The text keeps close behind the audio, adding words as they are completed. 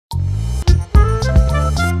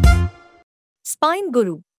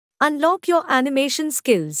SpineGuru. Unlock your animation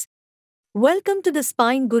skills. Welcome to the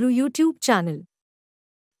SpineGuru YouTube channel.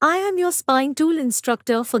 I am your Spine tool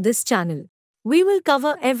instructor for this channel. We will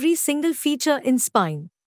cover every single feature in Spine.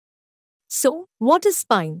 So, what is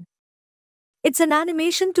Spine? It's an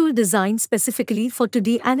animation tool designed specifically for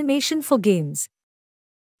 2D animation for games.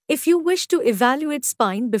 If you wish to evaluate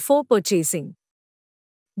Spine before purchasing,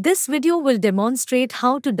 this video will demonstrate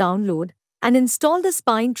how to download and install the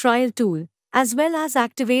Spine trial tool, as well as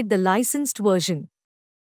activate the licensed version.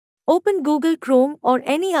 Open Google Chrome or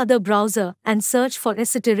any other browser and search for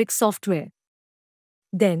Esoteric Software.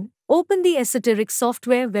 Then, open the Esoteric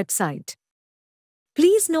Software website.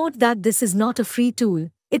 Please note that this is not a free tool,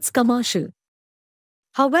 it's commercial.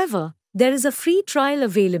 However, there is a free trial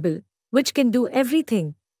available, which can do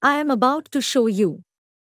everything I am about to show you,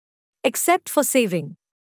 except for saving.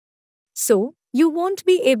 So, you won't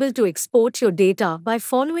be able to export your data by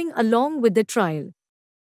following along with the trial.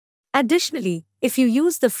 Additionally, if you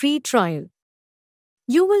use the free trial,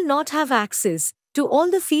 you will not have access to all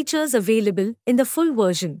the features available in the full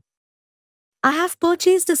version. I have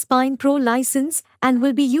purchased a Spine Pro license and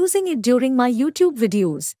will be using it during my YouTube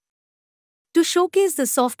videos to showcase the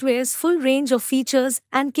software's full range of features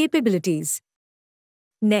and capabilities.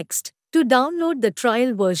 Next, to download the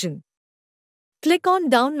trial version, click on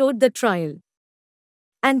Download the trial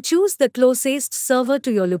and choose the closest server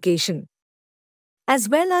to your location, as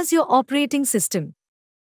well as your operating system.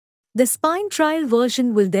 The Spine trial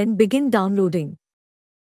version will then begin downloading.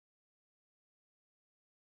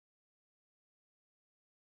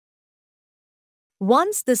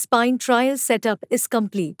 Once the Spine trial setup is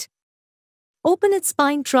complete, open its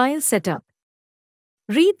Spine trial setup.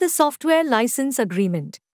 Read the software license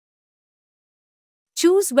agreement.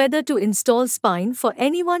 Choose whether to install Spine for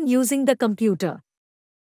anyone using the computer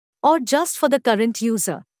or just for the current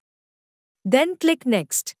user. Then click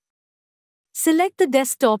Next. Select the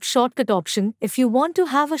desktop shortcut option if you want to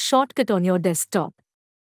have a shortcut on your desktop.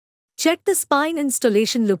 Check the Spine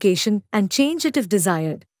installation location and change it if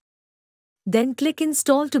desired. Then click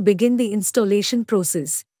Install to begin the installation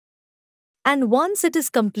process. And once it is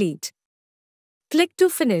complete, click to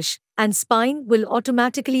Finish and Spine will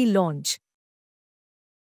automatically launch.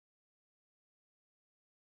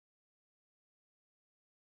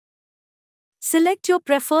 Select your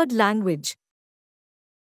preferred language.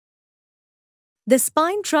 The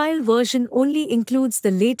Spine trial version only includes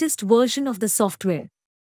the latest version of the software.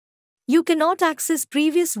 You cannot access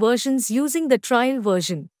previous versions using the trial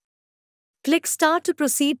version. Click Start to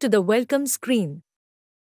proceed to the welcome screen.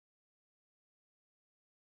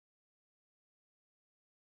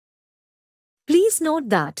 Please note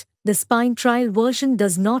that the Spine trial version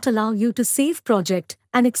does not allow you to save project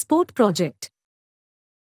and export project.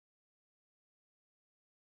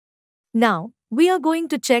 Now, we are going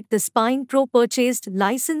to check the Spine Pro purchased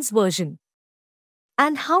license version.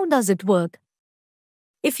 And how does it work?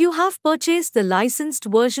 If you have purchased the licensed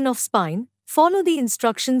version of Spine, follow the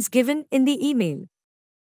instructions given in the email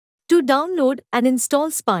to download and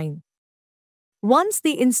install Spine. Once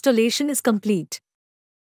the installation is complete,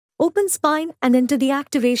 open Spine and enter the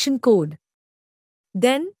activation code.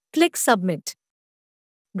 Then, click Submit.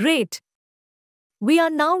 Great! We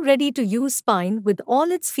are now ready to use Spine with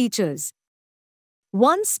all its features.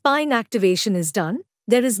 Once Spine activation is done,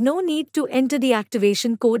 there is no need to enter the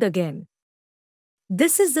activation code again.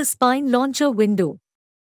 This is the Spine launcher window.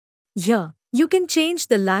 Here, you can change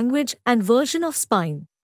the language and version of Spine.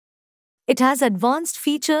 It has advanced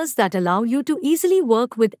features that allow you to easily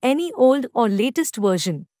work with any old or latest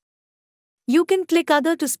version. You can click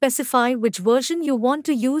Other to specify which version you want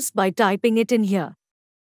to use by typing it in here.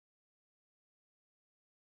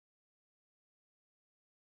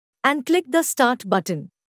 And click the Start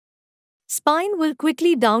button. Spine will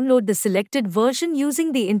quickly download the selected version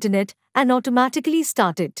using the internet and automatically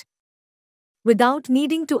start it, without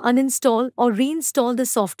needing to uninstall or reinstall the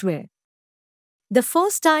software. The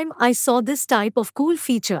first time I saw this type of cool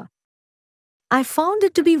feature, I found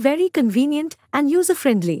it to be very convenient and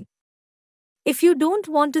user-friendly. If you don't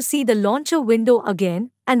want to see the launcher window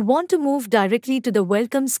again and want to move directly to the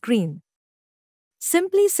welcome screen,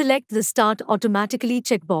 simply select the Start Automatically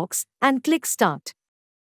checkbox and click Start.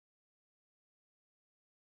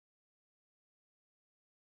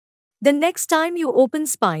 The next time you open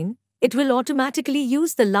Spine, it will automatically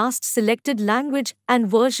use the last selected language and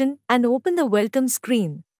version and open the welcome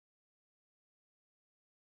screen.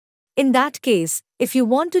 In that case, if you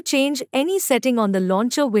want to change any setting on the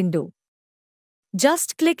launcher window,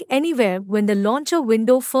 just click anywhere when the launcher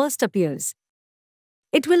window first appears.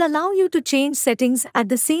 It will allow you to change settings at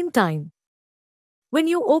the same time. When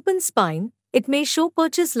you open Spine, it may show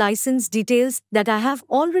purchase license details that I have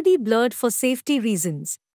already blurred for safety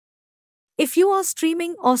reasons. If you are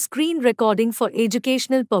streaming or screen recording for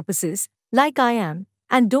educational purposes, like I am,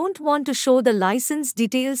 and don't want to show the license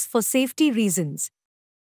details for safety reasons,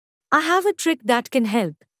 I have a trick that can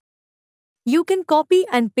help. You can copy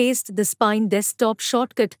and paste the Spine desktop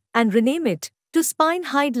shortcut and rename it to Spine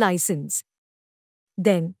Hide License.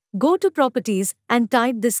 Then, go to Properties and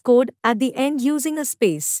type this code at the end using a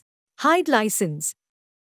space. Hide License.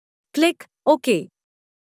 Click OK.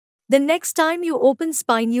 The next time you open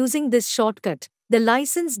Spine using this shortcut, the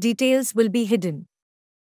license details will be hidden.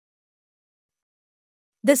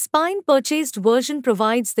 The Spine purchased version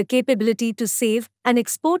provides the capability to save and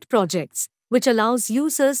export projects, which allows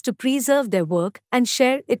users to preserve their work and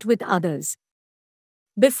share it with others.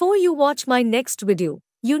 Before you watch my next video,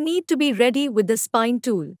 you need to be ready with the Spine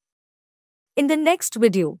tool. In the next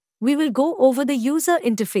video, we will go over the user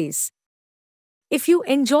interface. If you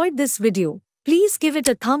enjoyed this video, please give it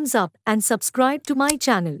a thumbs up and subscribe to my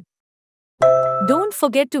channel. Don't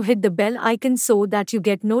forget to hit the bell icon so that you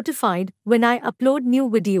get notified when I upload new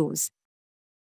videos.